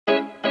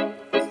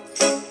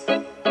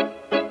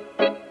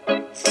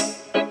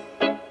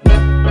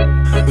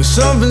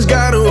Something's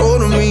got a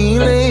hold of me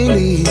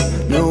lately.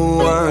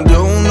 No, I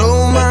don't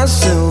know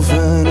myself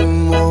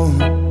anymore.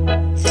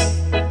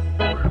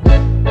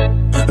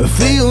 It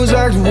feels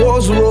like the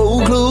walls are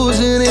all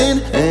closing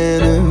in,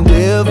 and the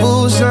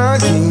devil's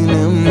knocking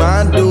at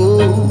my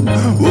door.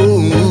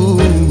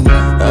 Whoa,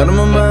 out of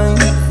my mind.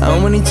 How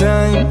many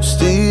times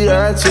did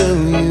I tell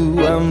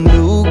you I'm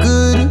no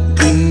good at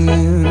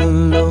being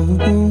alone?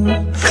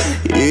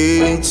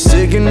 Yeah, it's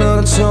taking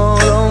a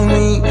toll on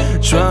me,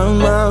 trying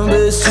my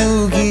best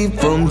to keep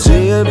from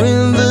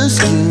tearing the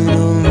skin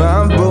of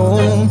my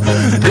bone.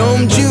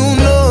 Don't you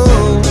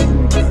know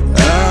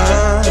I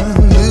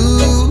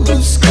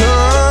lose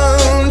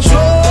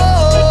control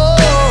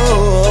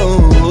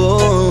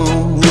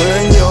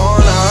when you're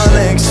not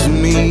next to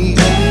me?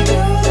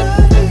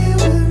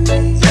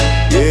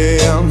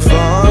 Yeah, I'm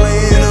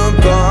falling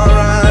apart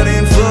right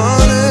in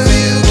front of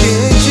you.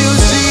 Can't you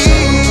see?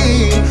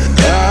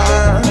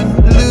 I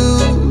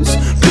lose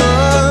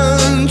control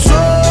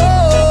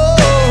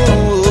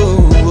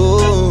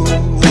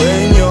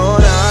when you're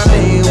not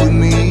here with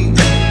me.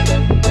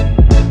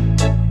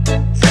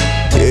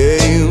 Yeah,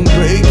 you're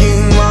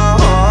breaking my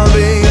heart,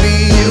 baby.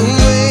 You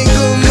make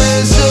a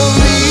mess of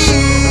me.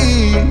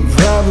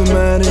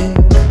 Problematic.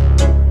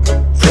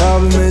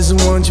 Problem is I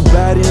want your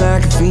body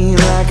like a fiend,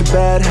 like a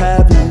bad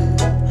habit.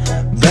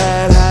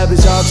 Bad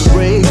habits hard to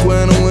break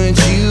when I'm with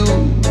you.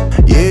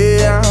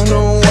 Yeah, I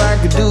know I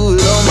could do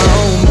it on my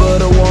own,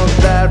 but I want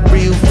that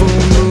real full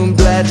moon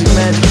magic,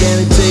 and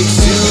it takes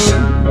two.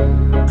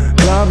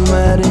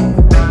 Problematic.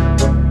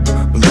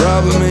 The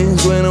problem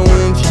is when I'm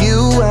with you,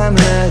 I'm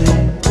at it,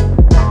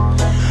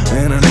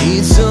 and I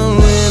need some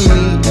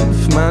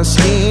relief. My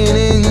skin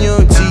in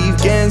your teeth,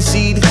 can't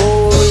see the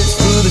forest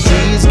through the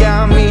trees,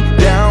 got me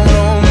down